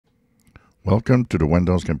Welcome to the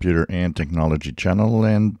Windows Computer and Technology channel.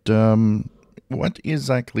 And what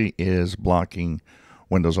exactly is blocking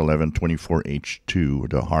Windows 11 24H2,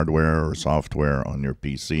 the hardware or software on your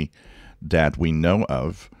PC that we know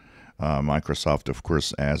of? Microsoft, of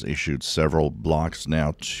course, has issued several blocks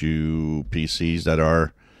now to PCs that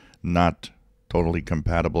are not totally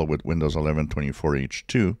compatible with Windows 11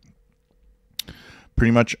 24H2.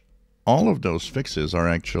 Pretty much all of those fixes are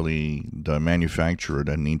actually the manufacturer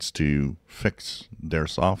that needs to fix their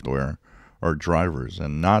software or drivers,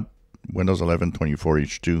 and not Windows 11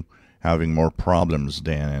 24H2 having more problems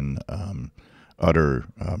than other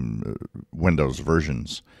Windows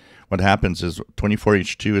versions. What happens is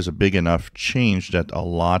 24H2 is a big enough change that a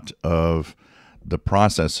lot of the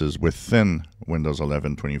processes within Windows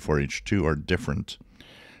 11 24H2 are different.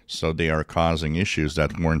 So they are causing issues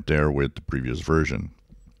that weren't there with the previous version.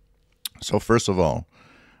 So first of all,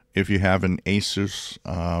 if you have an Asus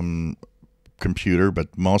computer,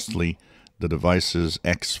 but mostly the devices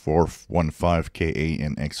X415KA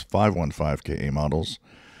and X515KA models,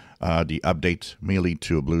 the update may lead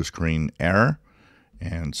to a blue screen error.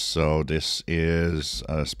 And so this is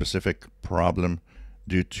a specific problem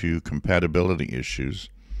due to compatibility issues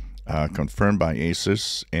confirmed by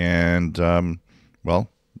Asus. And,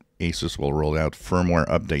 Asus will roll out firmware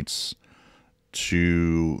updates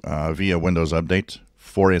to via Windows Update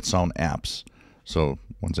for its own apps. So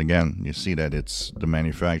once again, you see that it's the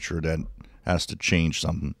manufacturer that has to change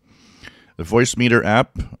something. The Voicemeeter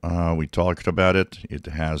app, we talked about it. It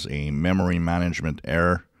has a memory management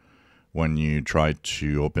error when you try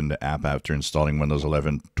to open the app after installing Windows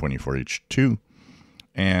 11 24H2.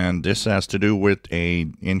 And this has to do with a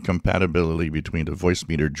incompatibility between the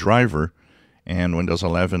Voicemeeter driver and Windows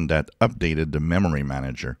 11 that updated the memory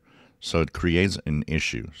manager. So it creates an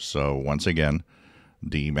issue. So once again,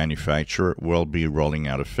 the manufacturer will be rolling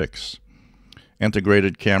out a fix.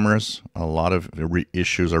 Integrated cameras, a lot of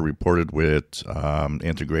issues are reported with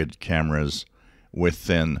integrated cameras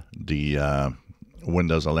within the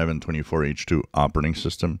Windows 11 24H2 operating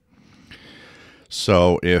system.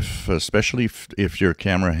 So especially if your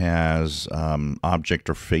camera has object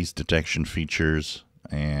or face detection features,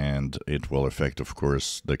 and it will affect, of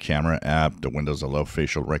course, the camera app, the Windows Allow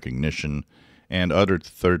facial recognition, and other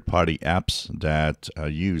third-party apps that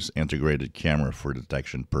use integrated camera for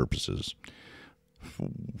detection purposes.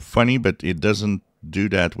 Funny, but it doesn't do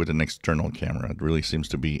that with an external camera. It really seems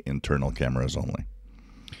to be internal cameras only.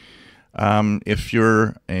 If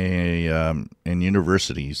you're in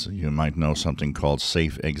universities, you might know something called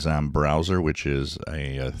Safe Exam Browser, which is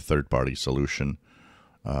a third-party solution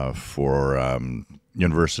for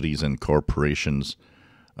universities and corporations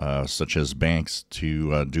such as banks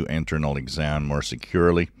to do internal exam more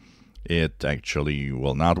securely. It actually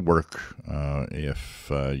will not work if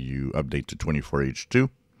you update to 24H2.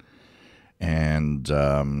 And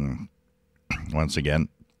once again,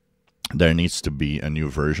 there needs to be a new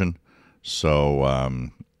version. So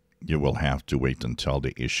you will have to wait until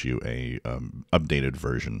they issue a updated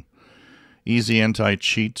version. Easy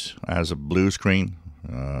Anti-Cheat has a blue screen.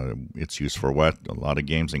 It's used for what? A lot of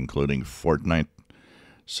games, including Fortnite.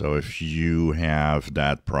 So if you have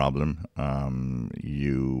that problem,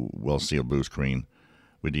 you will see a blue screen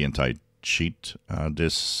with the anti-cheat.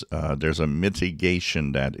 There's a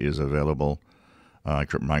mitigation that is available.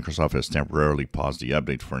 Microsoft has temporarily paused the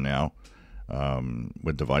update for now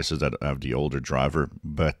with devices that have the older driver.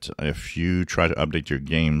 But if you try to update your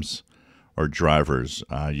games or drivers,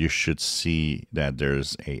 you should see that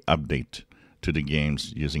there's a update to the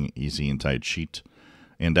games using Easy Anti-Cheat,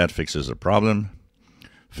 and that fixes the problem.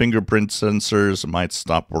 Fingerprint sensors might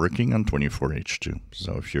stop working on 24H2.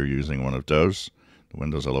 So if you're using one of those, the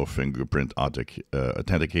Windows Hello fingerprint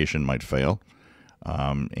authentication might fail.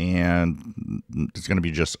 And it's going to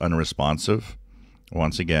be just unresponsive.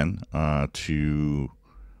 Once again, to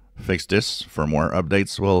fix this, firmware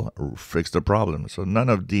updates will fix the problem. So none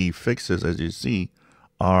of the fixes, as you see,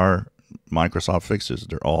 are Microsoft fixes.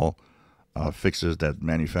 They're all fixes that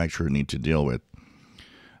manufacturers need to deal with.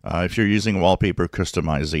 If you're using wallpaper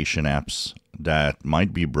customization apps that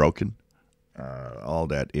might be broken, all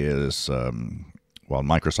that is,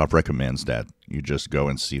 Microsoft recommends that you just go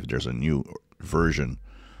and see if there's a new version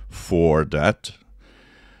for that.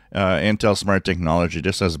 Intel Smart Technology,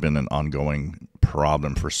 this has been an ongoing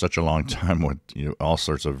problem for such a long time with all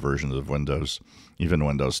sorts of versions of Windows, even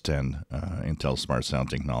Windows 10. Intel Smart Sound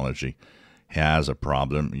Technology has a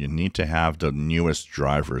problem. You need to have the newest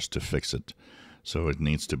drivers to fix it. So it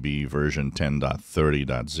needs to be version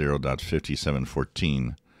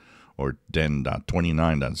 10.30.0.5714 or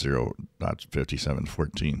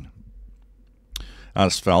 10.29.0.5714.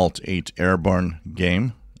 Asphalt 8 Airborne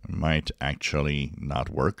game might actually not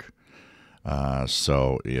work.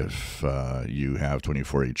 So if you have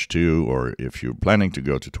 24H2, or if you're planning to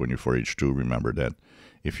go to 24H2, remember that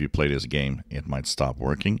if you play this game, it might stop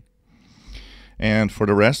working. And for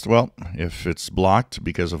the rest, well, if it's blocked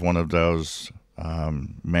because of one of those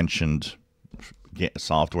mentioned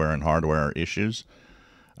software and hardware issues,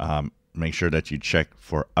 make sure that you check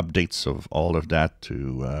for updates of all of that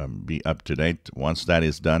to be up to date. Once that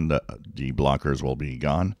is done, the blockers will be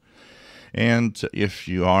gone. And if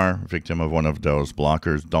you are a victim of one of those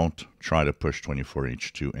blockers, don't try to push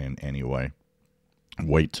 24H2 in any way.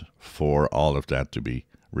 Wait for all of that to be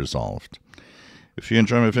resolved. If you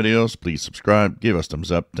enjoy my videos, please subscribe, give us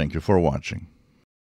thumbs up. Thank you for watching.